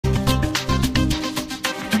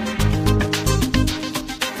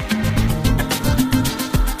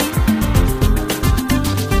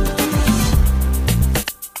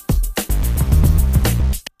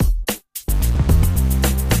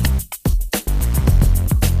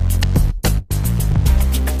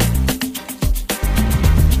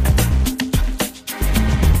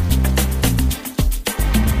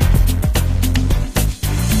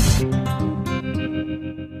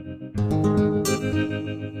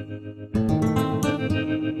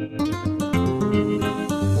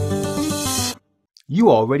you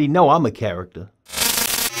already know I'm a character.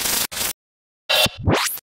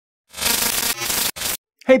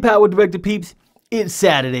 Hey PowerDirector peeps, it's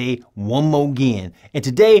Saturday one more again, and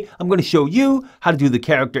today I'm going to show you how to do the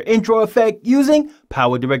character intro effect using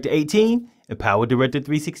PowerDirector 18 and PowerDirector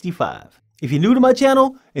 365. If you're new to my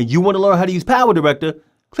channel and you want to learn how to use PowerDirector,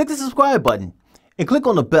 click the subscribe button and click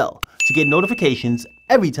on the bell to get notifications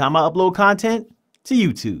every time I upload content to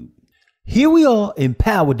YouTube. Here we are in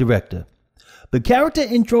PowerDirector. The character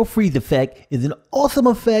intro freeze effect is an awesome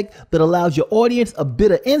effect that allows your audience a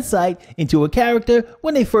bit of insight into a character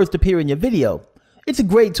when they first appear in your video. It's a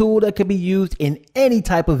great tool that can be used in any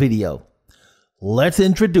type of video. Let's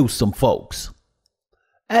introduce some folks.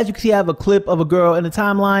 As you can see, I have a clip of a girl in the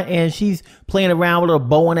timeline and she's playing around with a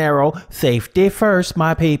bow and arrow. Safety first,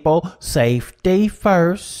 my people. Safety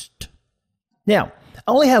first. Now,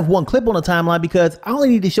 I only have one clip on the timeline because I only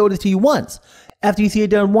need to show this to you once. After you see it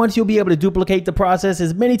done once, you'll be able to duplicate the process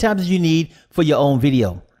as many times as you need for your own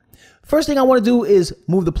video. First thing I want to do is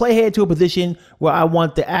move the playhead to a position where I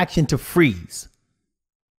want the action to freeze.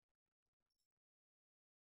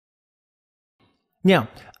 Now,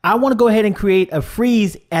 I want to go ahead and create a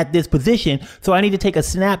freeze at this position, so I need to take a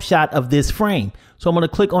snapshot of this frame. So I'm going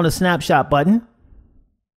to click on the snapshot button,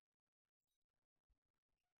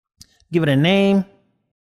 give it a name,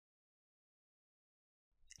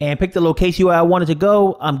 and pick the location where I want it to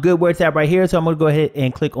go. I'm good where it's at right here, so I'm going to go ahead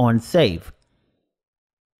and click on save.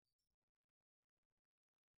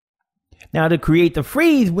 Now to create the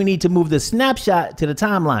freeze, we need to move the snapshot to the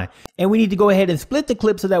timeline, and we need to go ahead and split the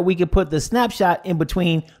clip so that we can put the snapshot in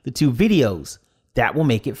between the two videos. That will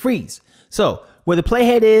make it freeze. So where the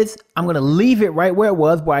playhead is, I'm going to leave it right where it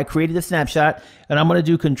was, where I created the snapshot, and I'm going to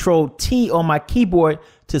do Control T on my keyboard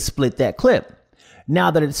to split that clip.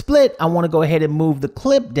 Now that it's split, I want to go ahead and move the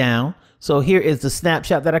clip down. So here is the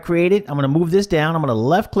snapshot that I created. I'm going to move this down. I'm going to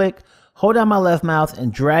left click, hold down my left mouse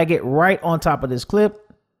and drag it right on top of this clip.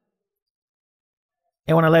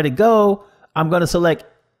 And when I let it go, I'm going to select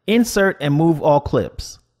insert and move all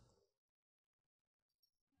clips.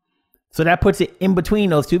 So that puts it in between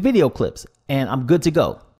those two video clips and I'm good to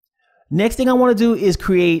go. Next thing I want to do is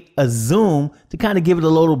create a zoom to kind of give it a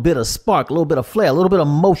little bit of spark, a little bit of flair, a little bit of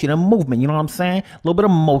motion and movement. You know what I'm saying? A little bit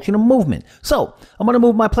of motion and movement. So I'm going to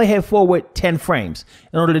move my playhead forward 10 frames.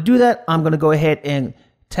 In order to do that, I'm going to go ahead and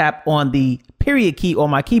tap on the period key on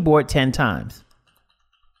my keyboard 10 times.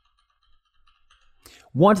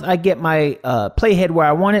 Once I get my playhead where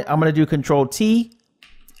I want it, I'm going to do Control T.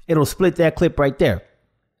 It'll split that clip right there.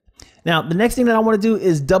 Now, the next thing that I want to do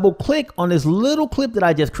is double click on this little clip that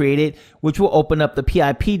I just created, which will open up the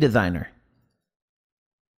PIP designer.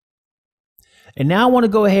 And now I want to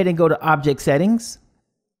go ahead and go to Object Settings.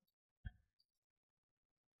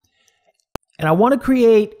 And I want to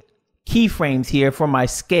create keyframes here for my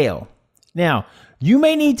scale. Now, you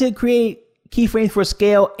may need to create keyframes for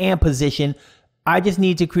scale and position. I just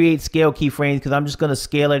need to create scale keyframes because I'm just going to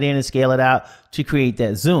scale it in and scale it out to create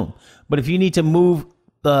that zoom. But if you need to move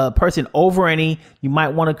the person over any, you might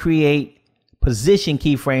want to create position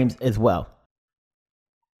keyframes as well.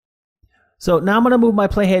 So now I'm going to move my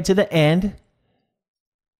playhead to the end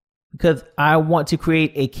because I want to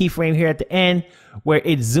create a keyframe here at the end where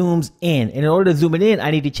it zooms in. And in order to zoom it in,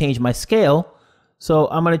 I need to change my scale. So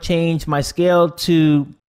I'm going to change my scale to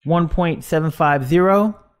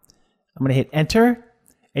 1.750. I'm going to hit enter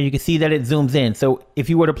and you can see that it zooms in. So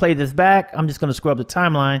if you were to play this back, I'm just going to scroll up the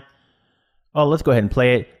timeline. Oh, let's go ahead and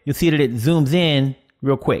play it. You'll see that it zooms in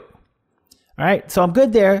real quick. All right, so I'm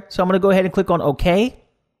good there. So I'm going to go ahead and click on OK.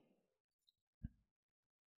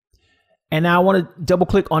 And now I want to double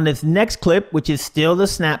click on this next clip, which is still the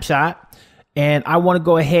snapshot. And I want to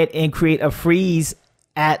go ahead and create a freeze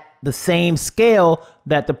at the same scale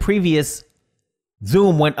that the previous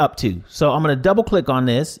zoom went up to. So I'm going to double click on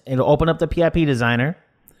this. It'll open up the PIP designer.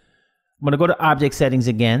 I'm going to go to Object Settings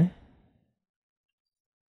again.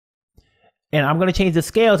 And I'm going to change the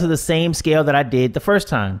scale to the same scale that I did the first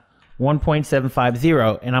time,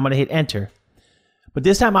 1.750, and I'm going to hit enter. But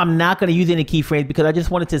this time I'm not going to use any keyframes because I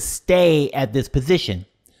just wanted to stay at this position.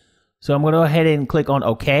 So I'm going to go ahead and click on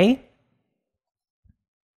OK.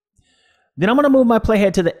 Then I'm going to move my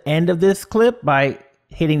playhead to the end of this clip by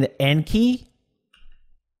hitting the N key.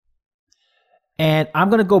 And I'm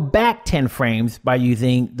going to go back 10 frames by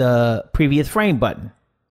using the previous frame button.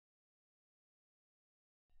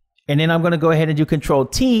 And then I'm going to go ahead and do Control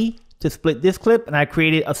T to split this clip. And I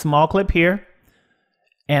created a small clip here.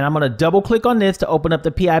 And I'm going to double click on this to open up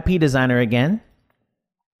the PIP designer again.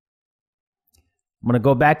 I'm going to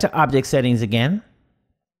go back to Object Settings again.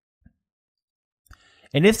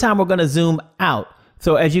 And this time we're going to zoom out.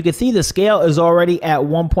 So as you can see, the scale is already at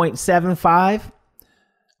 1.75.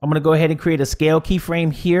 I'm going to go ahead and create a scale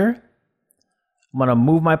keyframe here. I'm going to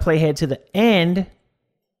move my playhead to the end,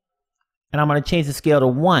 and I'm going to change the scale to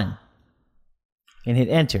 1 and hit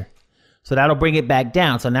enter. So that'll bring it back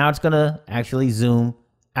down. So now it's going to actually zoom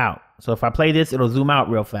out. So if I play this, it'll zoom out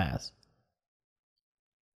real fast.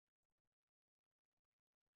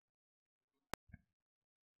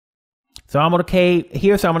 So I'm okay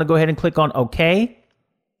here. So I'm going to go ahead and click on OK.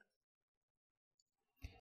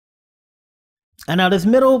 And now this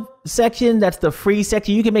middle section, that's the free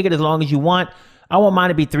section. You can make it as long as you want. I want mine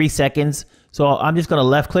to be 3 seconds. So I'm just going to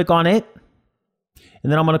left click on it.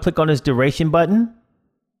 And then I'm going to click on this duration button.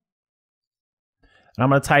 And I'm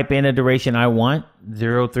going to type in a duration I want,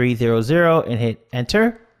 0300, and hit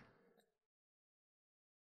enter.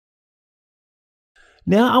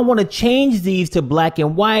 Now I want to change these to black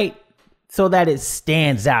and white so that it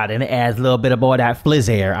stands out and it adds a little bit more of that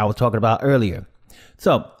flair I was talking about earlier.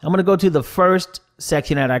 So I'm going to go to the first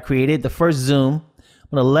section that I created, the first zoom. I'm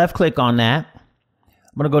going to left click on that.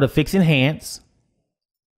 I'm going to go to Fix Enhance.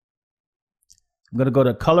 I'm going to go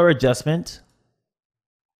to Color Adjustment.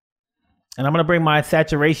 And I'm going to bring my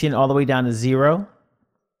saturation all the way down to 0.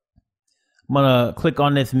 I'm going to click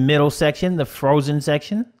on this middle section, the frozen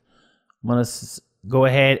section. I'm going to go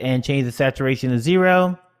ahead and change the saturation to 0.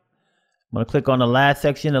 I'm going to click on the last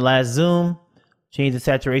section, the last zoom, change the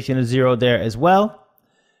saturation to 0 there as well.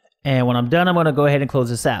 And when I'm done, I'm going to go ahead and close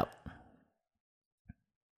this out.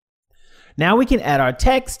 Now we can add our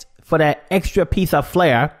text for that extra piece of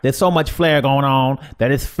flair. There's so much flair going on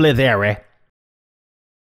that it's flizzery.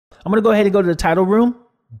 I'm going to go ahead and go to the title room.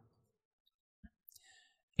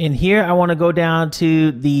 In here, I want to go down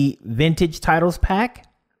to the Vintage Titles pack.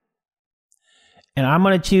 And I'm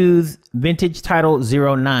going to choose Vintage Title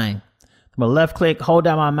 09. I'm going to left click, hold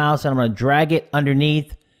down my mouse, and I'm going to drag it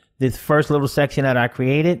underneath this first little section that I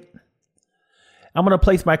created. I'm going to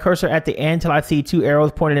place my cursor at the end till I see 2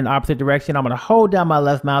 arrows pointed in the opposite direction. I'm going to hold down my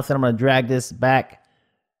left mouse and I'm going to drag this back.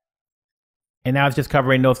 And now it's just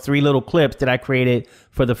covering those 3 little clips that I created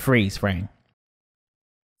for the freeze frame.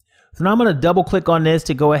 So now I'm going to double click on this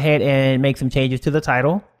to go ahead and make some changes to the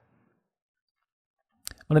title.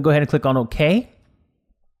 I'm going to go ahead and click on OK.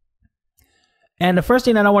 And the first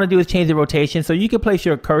thing that I want to do is change the rotation. So you can place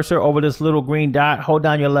your cursor over this little green dot, hold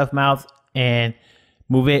down your left mouse and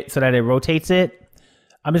move it so that it rotates it.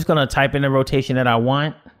 I'm just going to type in the rotation that I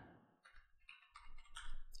want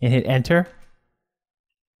and hit enter.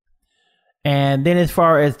 And then as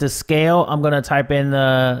far as the scale, I'm going to type in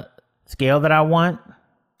the scale that I want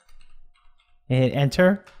and hit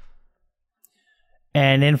enter.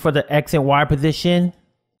 And then for the X and Y position,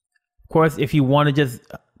 of course, if you want to just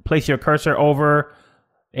place your cursor over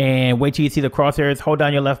and wait till you see the crosshairs, hold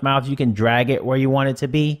down your left mouse, you can drag it where you want it to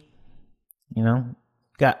be. You know,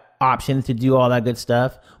 got options to do all that good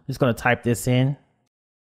stuff. I'm just going to type this in.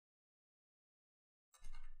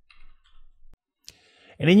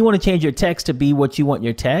 And then you want to change your text to be what you want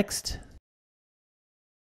your text.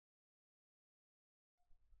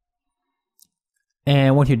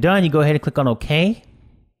 And once you're done, you go ahead and click on OK.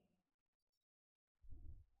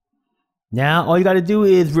 Now, all you got to do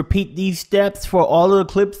is repeat these steps for all of the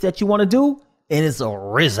clips that you want to do, and it's a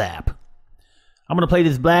rizap. I'm going to play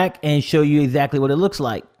this back and show you exactly what it looks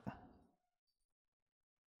like.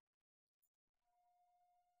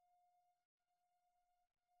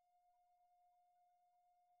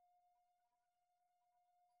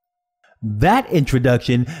 That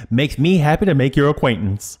introduction makes me happy to make your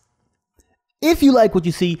acquaintance. If you like what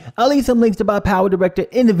you see, I'll leave some links to my PowerDirector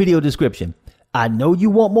in the video description. I know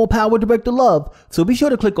you want more PowerDirector love, so be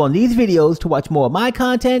sure to click on these videos to watch more of my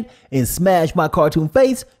content and smash my cartoon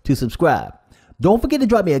face to subscribe. Don't forget to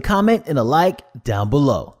drop me a comment and a like down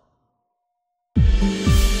below.